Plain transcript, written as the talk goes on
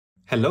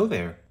Hello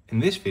there! In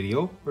this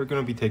video, we're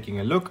going to be taking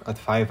a look at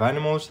 5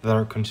 animals that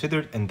are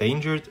considered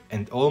endangered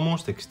and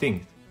almost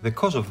extinct. The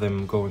cause of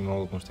them going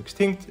almost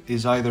extinct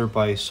is either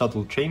by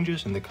subtle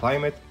changes in the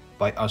climate,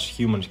 by us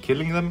humans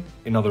killing them,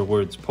 in other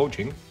words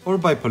poaching, or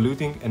by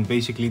polluting and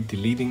basically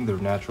deleting their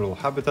natural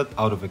habitat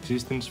out of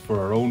existence for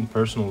our own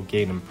personal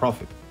gain and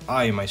profit.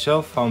 I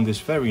myself found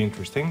this very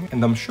interesting,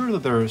 and I'm sure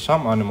that there are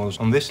some animals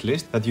on this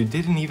list that you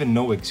didn't even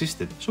know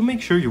existed, so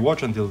make sure you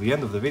watch until the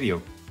end of the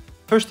video.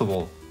 First of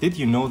all, did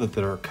you know that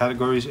there are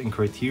categories and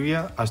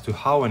criteria as to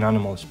how an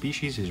animal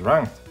species is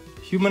ranked?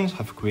 Humans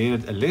have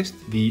created a list,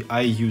 the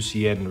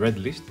IUCN Red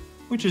List,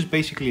 which is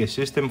basically a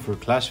system for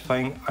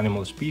classifying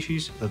animal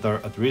species that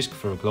are at risk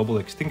for global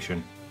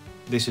extinction.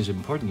 This is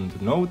important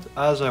to note,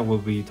 as I will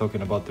be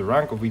talking about the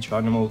rank of each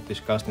animal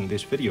discussed in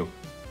this video.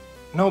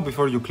 Now,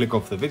 before you click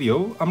off the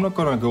video, I'm not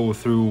gonna go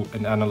through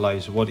and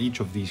analyze what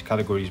each of these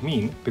categories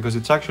mean, because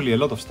it's actually a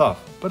lot of stuff,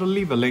 but I'll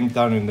leave a link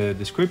down in the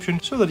description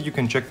so that you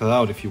can check that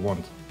out if you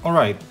want.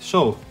 Alright,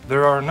 so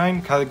there are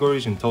 9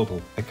 categories in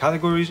total. The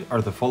categories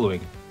are the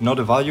following: not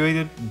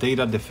evaluated,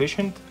 data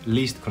deficient,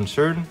 least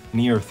concern,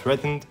 near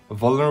threatened,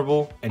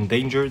 vulnerable,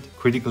 endangered,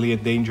 critically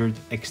endangered,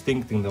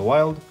 extinct in the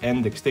wild,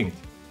 and extinct.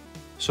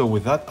 So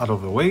with that out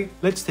of the way,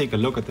 let's take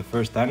a look at the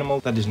first animal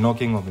that is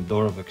knocking on the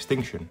door of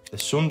extinction, the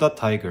Sunda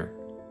Tiger.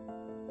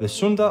 The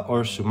Sunda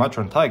or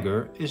Sumatran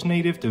tiger is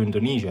native to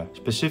Indonesia,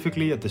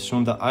 specifically at the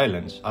Sunda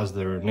Islands, as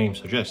their name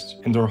suggests,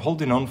 and are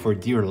holding on for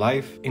dear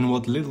life in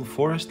what little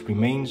forest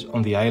remains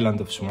on the island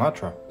of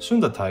Sumatra.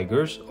 Sunda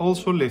tigers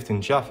also lived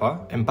in Java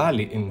and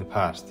Bali in the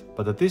past,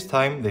 but at this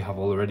time they have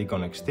already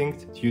gone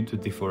extinct due to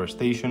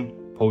deforestation,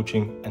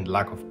 poaching, and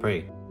lack of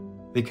prey.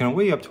 They can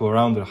weigh up to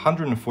around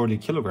 140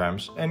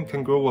 kilograms and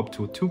can grow up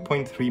to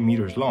 2.3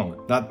 meters long.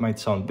 That might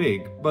sound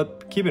big,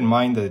 but keep in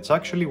mind that it's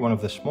actually one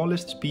of the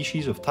smallest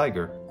species of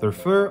tiger. Their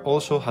fur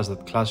also has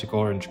that classic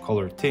orange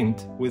color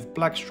tint with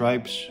black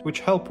stripes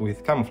which help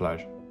with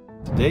camouflage.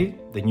 Today,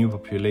 the new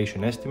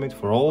population estimate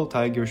for all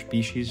tiger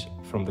species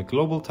from the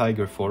Global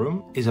Tiger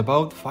Forum is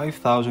about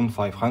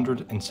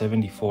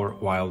 5,574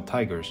 wild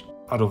tigers.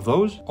 Out of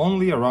those,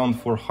 only around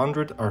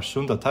 400 are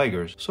Sunda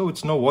tigers, so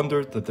it's no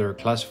wonder that they're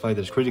classified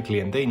as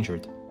critically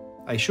endangered.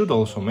 I should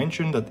also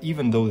mention that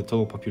even though the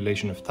total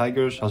population of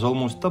tigers has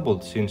almost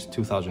doubled since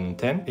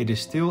 2010, it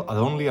is still at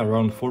only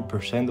around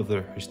 4% of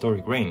their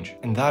historic range,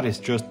 and that is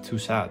just too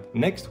sad.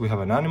 Next, we have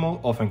an animal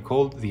often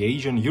called the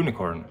Asian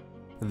unicorn,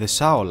 the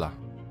Saola.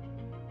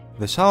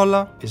 The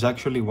Saola is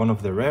actually one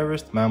of the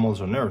rarest mammals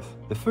on Earth.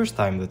 The first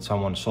time that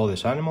someone saw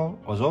this animal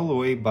was all the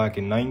way back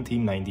in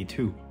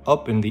 1992,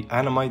 up in the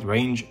Annamite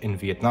Range in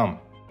Vietnam.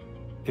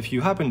 If you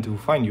happen to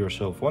find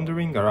yourself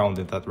wandering around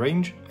in that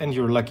range, and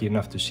you're lucky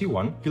enough to see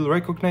one, you'll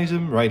recognize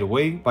them right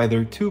away by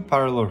their 2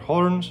 parallel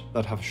horns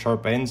that have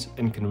sharp ends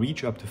and can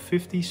reach up to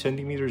 50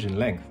 centimeters in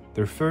length.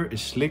 Their fur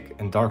is slick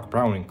and dark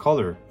brown in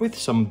color, with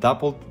some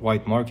dappled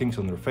white markings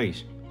on their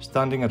face.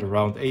 Standing at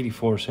around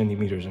 84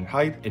 centimeters in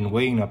height and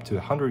weighing up to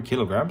 100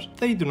 kilograms,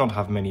 they do not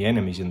have many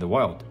enemies in the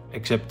wild,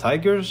 except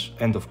tigers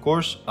and of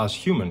course us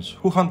humans,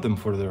 who hunt them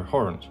for their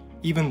horns.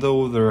 Even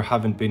though there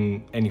haven't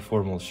been any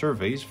formal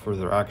surveys for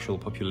their actual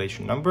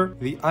population number,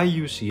 the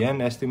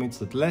IUCN estimates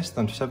that less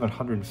than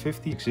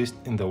 750 exist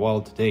in the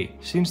wild today,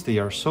 since they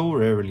are so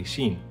rarely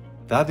seen.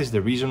 That is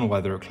the reason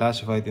why they're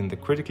classified in the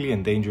critically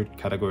endangered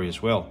category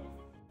as well.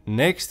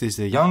 Next is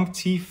the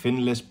Yangtze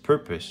Finless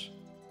Porpoise.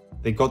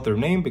 They got their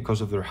name because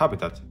of their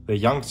habitat, the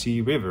Yangtze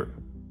River.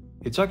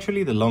 It's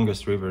actually the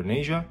longest river in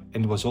Asia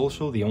and was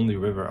also the only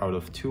river out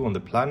of 2 on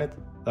the planet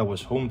that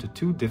was home to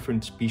 2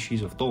 different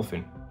species of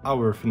dolphin,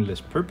 our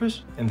finless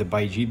porpoise and the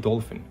Baiji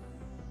dolphin.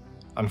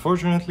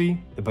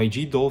 Unfortunately, the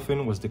Baiji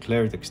dolphin was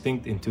declared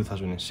extinct in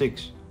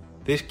 2006.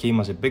 This came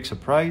as a big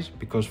surprise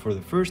because for the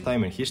first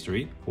time in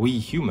history, we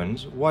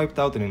humans wiped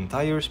out an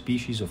entire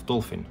species of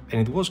dolphin, and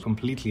it was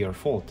completely our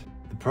fault.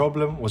 The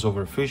problem was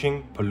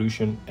overfishing,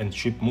 pollution, and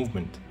ship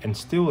movement, and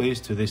still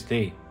is to this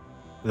day.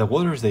 The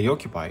waters they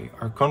occupy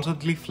are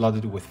constantly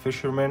flooded with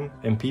fishermen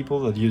and people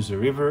that use the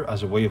river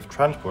as a way of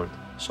transport,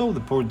 so the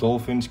poor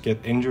dolphins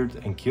get injured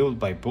and killed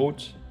by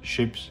boats,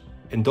 ships,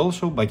 and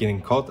also by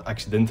getting caught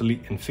accidentally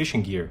in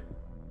fishing gear.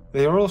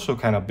 They are also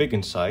kinda big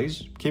in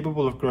size,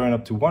 capable of growing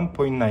up to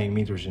 1.9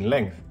 meters in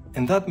length,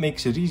 and that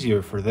makes it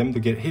easier for them to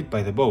get hit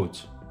by the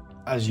boats.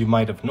 As you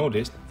might have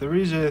noticed, there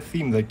is a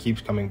theme that keeps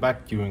coming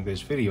back during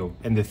this video,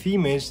 and the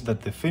theme is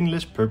that the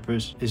finless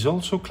porpoise is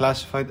also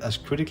classified as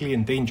critically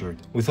endangered,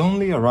 with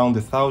only around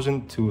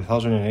 1,000 to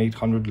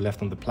 1,800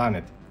 left on the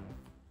planet.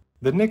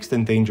 The next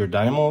endangered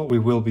animal we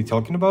will be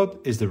talking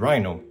about is the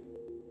rhino.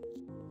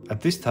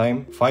 At this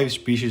time, 5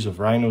 species of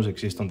rhinos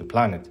exist on the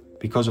planet.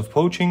 Because of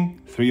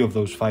poaching, 3 of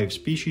those 5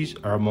 species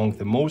are among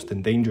the most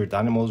endangered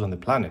animals on the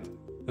planet.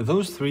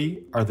 Those 3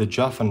 are the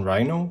Javan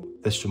rhino,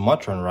 the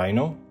Sumatran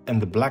rhino, and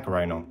the black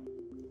rhino.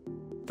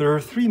 There are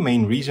 3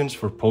 main reasons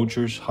for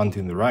poachers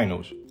hunting the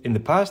rhinos. In the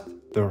past,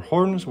 Their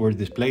horns were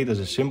displayed as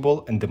a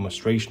symbol and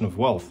demonstration of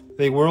wealth.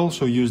 They were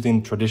also used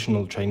in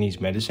traditional Chinese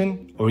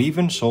medicine or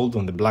even sold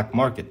on the black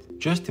market.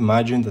 Just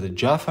imagine that a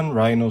Javan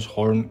rhino's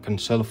horn can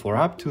sell for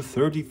up to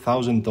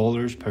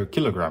 $30,000 per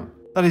kilogram.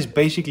 That is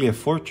basically a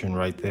fortune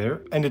right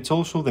there, and it's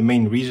also the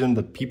main reason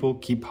that people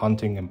keep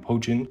hunting and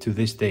poaching to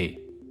this day.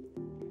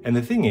 And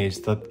the thing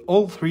is that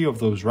all three of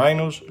those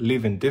rhinos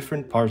live in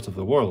different parts of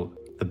the world.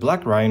 The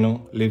black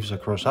rhino lives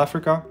across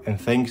Africa, and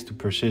thanks to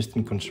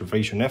persistent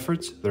conservation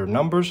efforts, their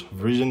numbers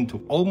have risen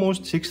to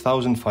almost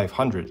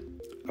 6,500.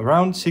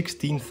 Around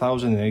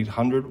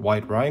 16,800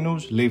 white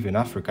rhinos live in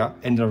Africa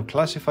and are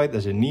classified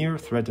as a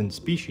near-threatened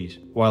species,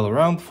 while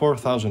around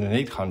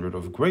 4,800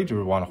 of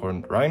greater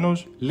one-horned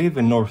rhinos live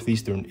in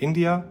northeastern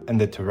India and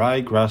the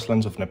Terai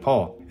grasslands of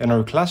Nepal, and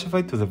are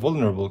classified to the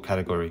vulnerable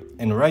category.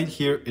 And right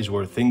here is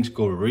where things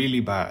go really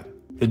bad.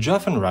 The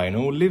Javan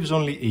rhino lives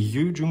only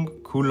in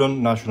Ujung Kulon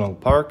National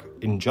Park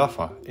in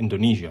Java,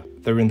 Indonesia.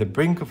 They're in the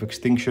brink of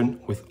extinction,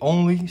 with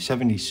only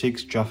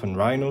 76 Javan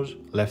rhinos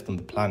left on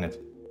the planet.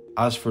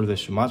 As for the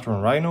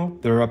Sumatran rhino,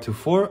 there are up to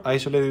 4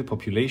 isolated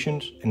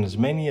populations and as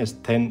many as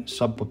 10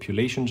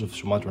 subpopulations of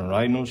Sumatran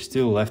rhinos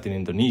still left in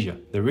Indonesia.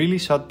 The really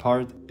sad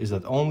part is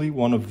that only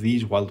one of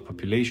these wild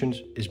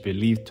populations is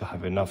believed to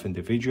have enough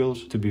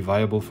individuals to be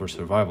viable for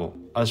survival.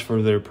 As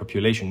for their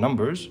population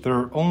numbers, there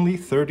are only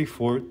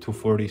 34 to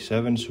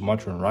 47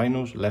 Sumatran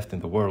rhinos left in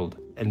the world.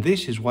 And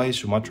this is why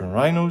Sumatran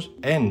rhinos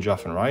and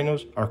Javan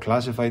rhinos are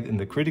classified in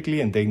the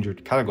critically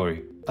endangered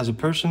category. As a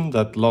person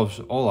that loves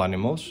all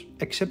animals,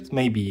 except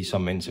maybe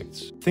some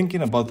insects,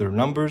 thinking about their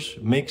numbers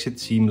makes it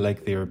seem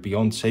like they are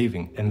beyond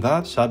saving, and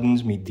that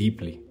saddens me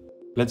deeply.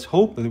 Let's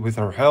hope that with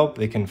our help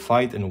they can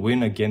fight and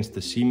win against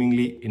the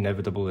seemingly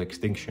inevitable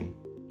extinction.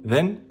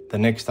 Then, the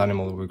next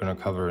animal we're gonna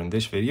cover in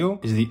this video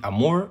is the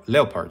Amur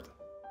Leopard.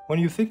 When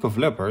you think of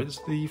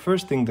leopards, the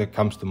first thing that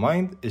comes to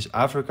mind is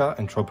Africa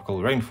and tropical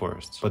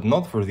rainforests, but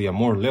not for the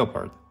Amur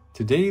Leopard.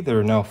 Today they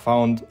are now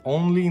found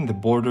only in the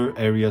border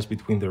areas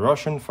between the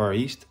Russian Far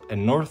East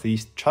and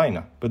Northeast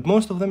China, but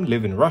most of them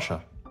live in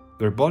Russia.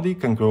 Their body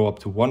can grow up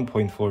to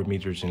 1.4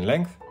 meters in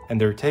length, and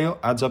their tail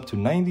adds up to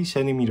 90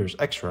 centimeters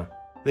extra.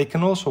 They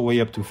can also weigh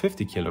up to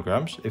 50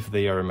 kilograms if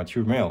they are a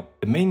mature male.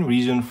 The main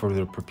reason for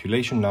their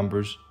population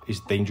numbers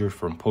is danger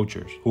from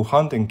poachers, who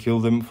hunt and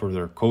kill them for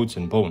their coats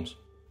and bones.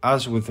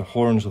 As with the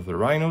horns of the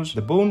rhinos,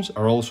 the bones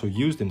are also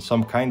used in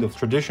some kind of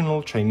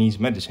traditional Chinese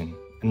medicine.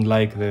 And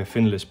like the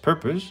finless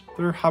porpoise,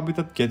 their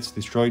habitat gets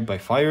destroyed by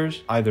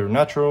fires, either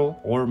natural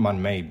or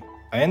man-made.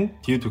 And,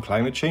 due to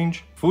climate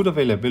change, food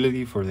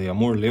availability for the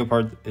Amur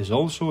leopard is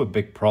also a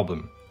big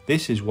problem.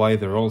 This is why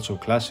they're also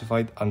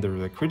classified under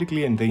the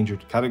critically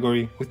endangered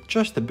category, with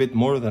just a bit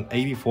more than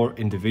 84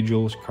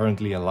 individuals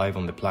currently alive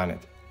on the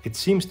planet. It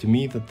seems to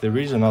me that there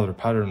is another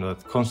pattern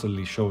that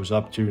constantly shows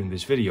up during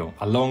this video,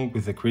 along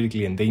with the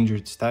critically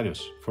endangered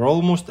status. For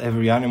almost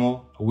every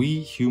animal, we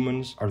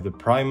humans are the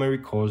primary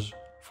cause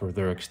for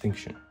their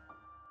extinction.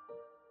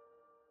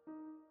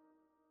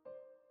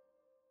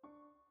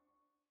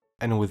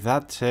 And with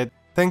that said,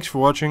 thanks for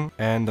watching,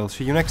 and I'll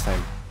see you next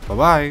time. Bye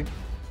bye!